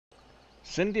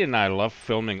Cindy and I love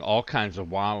filming all kinds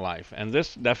of wildlife, and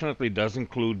this definitely does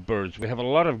include birds. We have a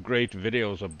lot of great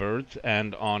videos of birds,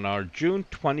 and on our June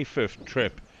 25th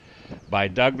trip by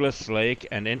Douglas Lake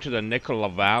and into the Nicola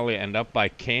Valley and up by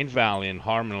Cane Valley and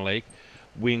Harmon Lake,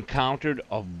 we encountered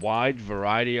a wide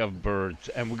variety of birds,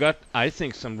 and we got, I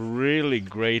think, some really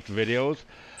great videos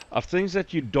of things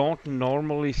that you don't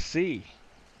normally see.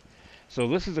 So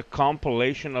this is a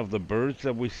compilation of the birds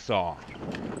that we saw.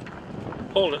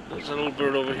 Hold it, there's a little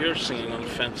bird over here singing on the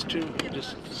fence too.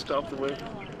 Just stop the way.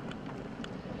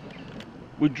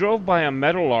 We drove by a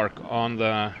meadowlark on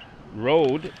the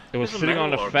road. It was sitting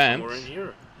on the fence. Somewhere in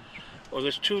here. Oh,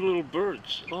 there's two little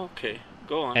birds. Okay,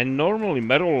 go on. And normally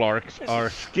meadowlarks are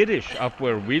skittish up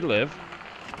where we live,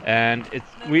 and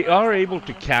we are able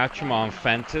to catch them on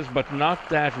fences, but not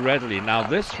that readily. Now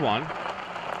this one,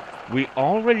 we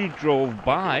already drove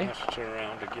by, have to turn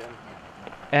around again.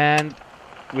 And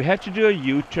we had to do a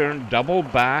U-turn, double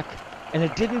back, and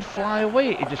it didn't fly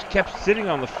away. It just kept sitting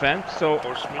on the fence, so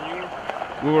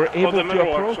we were able to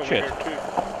approach it.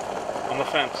 On the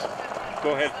fence.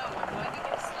 Go ahead.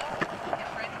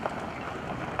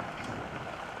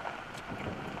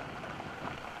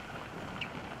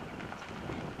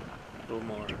 A little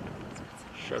more.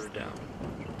 Shut it down.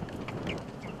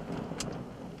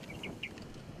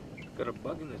 Got a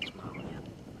bug in its mouth.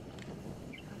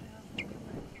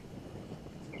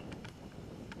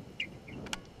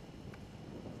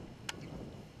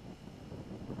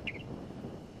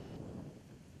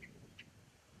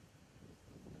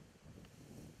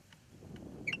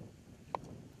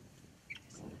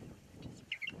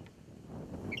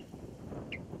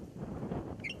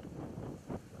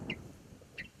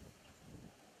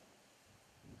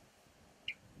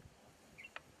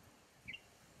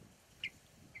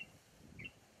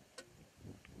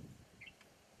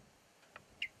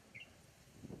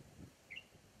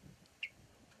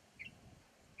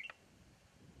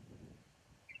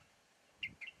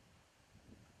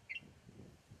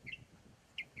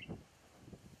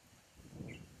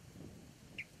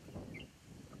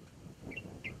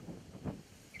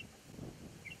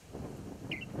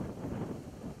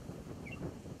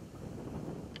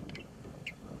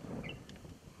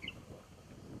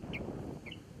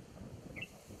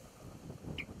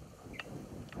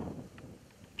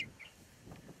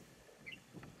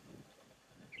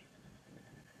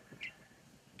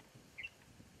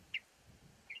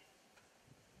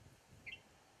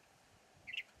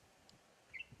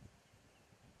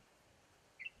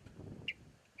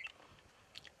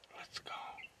 Let's go.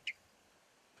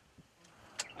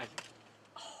 Oh,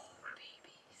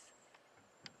 babies.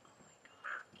 Oh my God,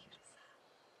 how cute is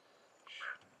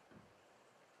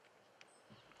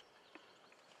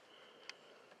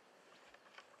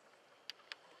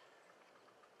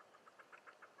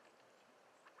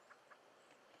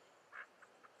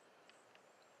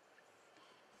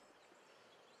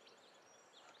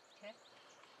that?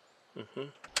 Mm-hmm.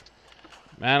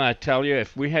 Man, I tell you,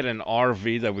 if we had an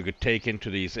RV that we could take into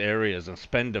these areas and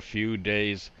spend a few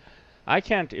days, I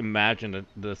can't imagine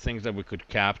the things that we could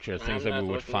capture, things that we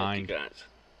would find.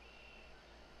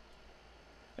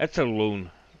 That's a loon.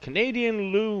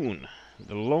 Canadian loon.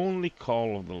 The lonely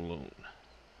call of the loon.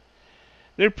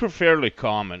 They're fairly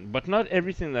common, but not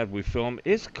everything that we film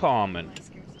is common.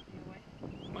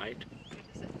 Might.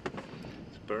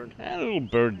 It's a bird. And a little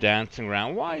bird dancing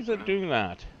around. Why is it doing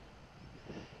that?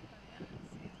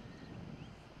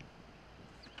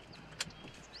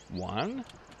 One.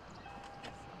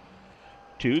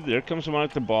 Two. There comes one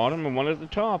at the bottom and one at the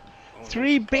top. Oh,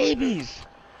 3 babies.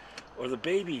 Or the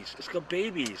babies. It's got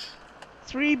babies.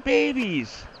 3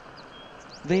 babies.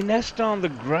 They nest on the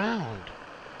ground.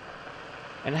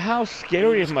 And how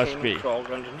scary it must be. Crawled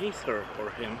underneath her or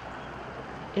him.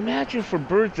 Imagine for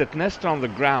birds that nest on the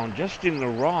ground, just in the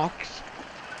rocks,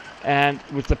 and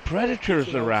with the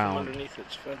predators around. Underneath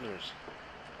its feathers.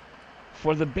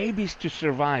 For the babies to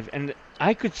survive. And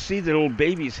I could see the little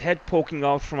baby's head poking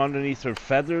out from underneath her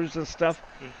feathers and stuff.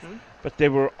 Mm-hmm. But they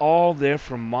were all there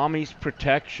for mommy's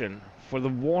protection, for the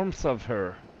warmth of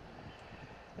her.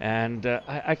 And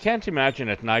I can't imagine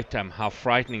at nighttime how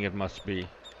frightening it must be.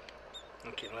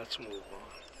 Okay, let's move on.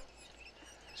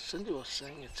 Cindy was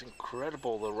saying it's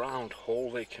incredible the round hole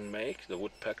they can make, the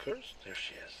woodpeckers. There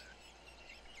she is.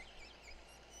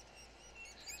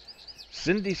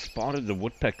 Cindy spotted the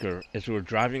woodpecker as we were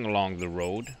driving along the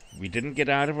road. We didn't get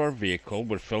out of our vehicle.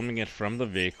 We're filming it from the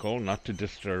vehicle, not to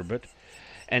disturb it.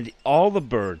 And all the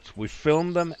birds, we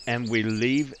film them and we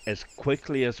leave as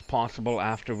quickly as possible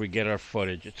after we get our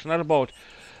footage. It's not about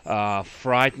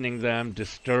frightening them,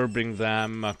 disturbing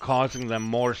them, causing them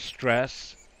more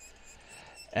stress.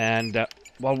 And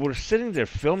while we're sitting there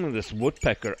filming this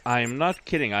woodpecker, I am not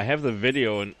kidding. I have the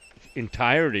video in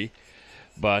entirety,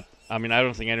 but I mean, I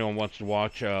don't think anyone wants to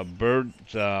watch a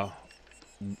bird's a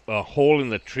hole in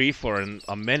the tree for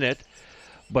a minute.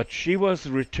 But she was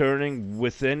returning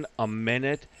within a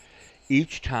minute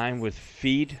each time with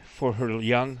feed for her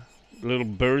young little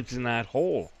birds in that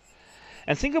hole.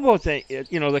 And think about the,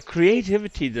 the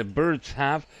creativity the birds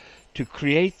have to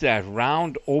create that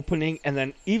round opening and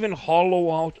then even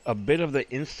hollow out a bit of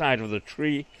the inside of the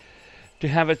tree to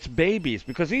have its babies,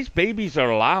 because these babies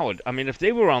are loud. I mean, if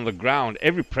they were on the ground,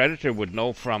 every predator would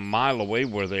know from a mile away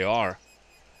where they are.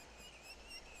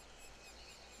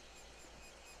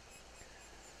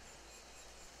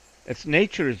 Its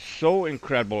nature is so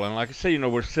incredible, and like I say,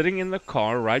 we're sitting in the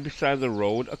car right beside the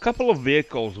road. A couple of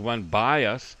vehicles went by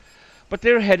us, but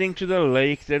they're heading to the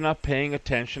lake. They're not paying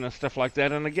attention and stuff like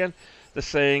that. And again, the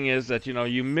saying is that,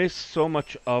 you miss so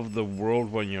much of the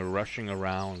world when you're rushing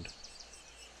around.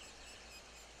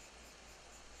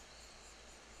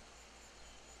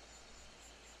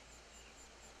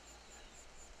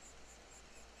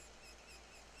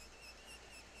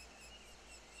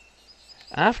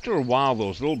 After a while,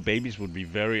 those little babies would be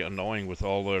very annoying with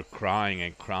all their crying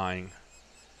and crying.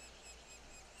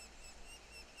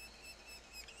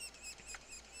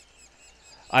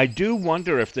 I do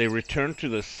wonder if they return to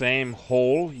the same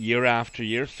hole year after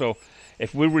year. So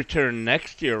if we return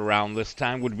next year around this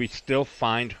time, would we still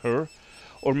find her?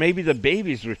 Or maybe the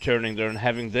babies returning there and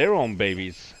having their own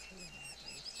babies.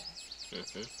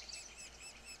 Mm-hmm.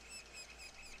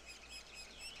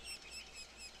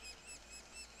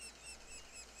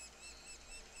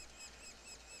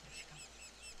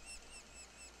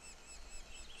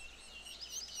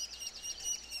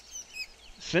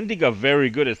 Cindy got very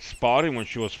good at spotting when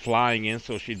she was flying in,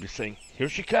 so she'd be saying, "Here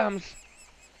she comes."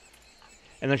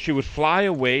 And then she would fly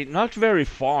away, not very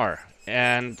far.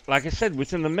 And like I said,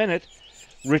 within a minute,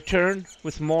 return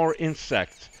with more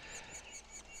insects.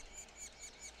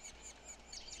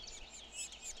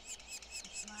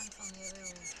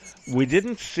 We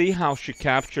didn't see how she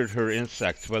captured her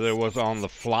insects, whether it was on the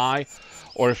fly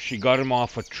or if she got them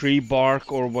off a tree bark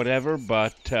or whatever,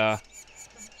 but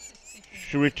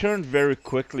she returned very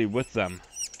quickly with them.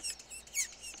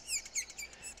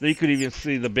 There you could even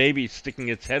see the baby sticking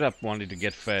its head up wanting to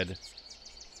get fed.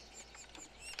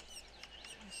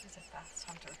 She's a fast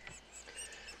hunter.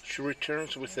 She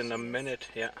returns within a minute,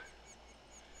 yeah,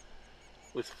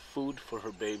 with food for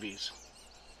her babies.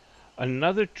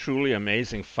 Another truly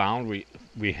amazing found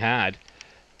we had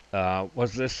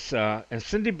was this, and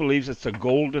Cindy believes it's a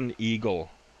golden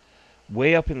eagle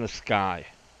way up in the sky.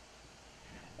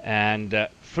 And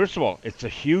first of all, it's a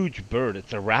huge bird.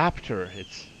 It's a raptor.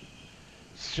 It's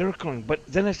circling, but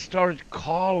then it started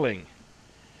calling.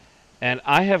 And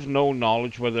I have no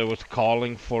knowledge whether it was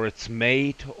calling for its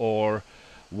mate or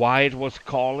why it was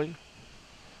calling,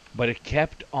 but it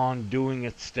kept on doing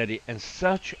it steady. And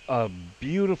such a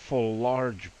beautiful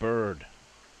large bird.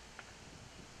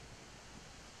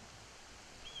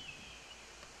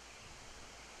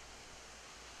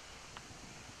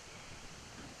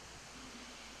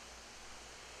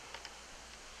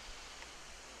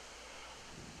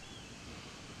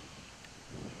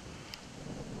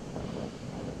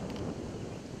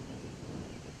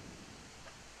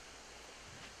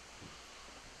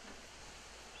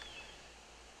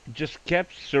 Just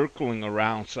kept circling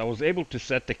around, so I was able to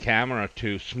set the camera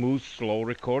to smooth slow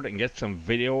record and get some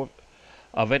video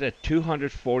of it at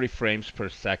 240 frames per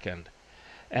second.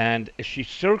 And she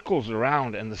circles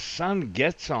around and the sun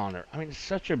gets on her. I mean, it's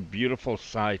such a beautiful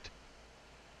sight.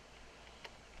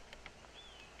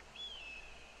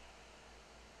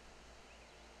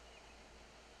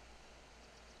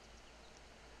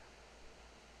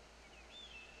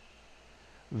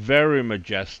 Very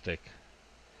majestic.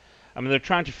 I mean, they're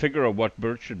trying to figure out what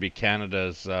bird should be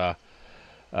Canada's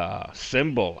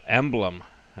symbol, emblem.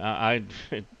 That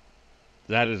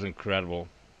is incredible.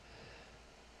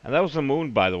 And that was the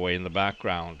moon, by the way, in the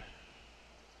background.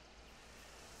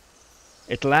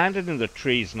 It landed in the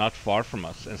trees not far from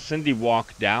us, and Cindy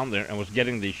walked down there and was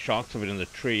getting these shots of it in the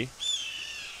tree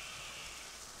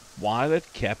while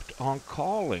it kept on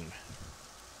calling.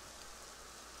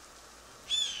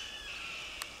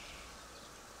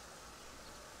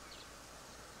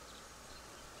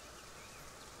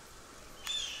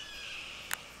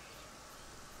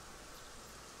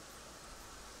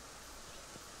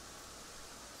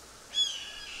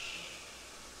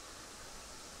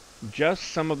 Just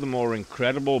some of the more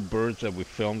incredible birds that we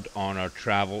filmed on our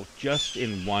travel just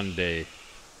in one day.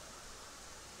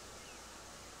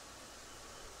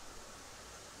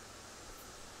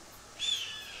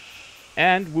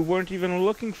 and we weren't even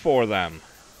looking for them.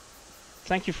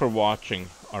 Thank you for watching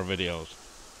our videos.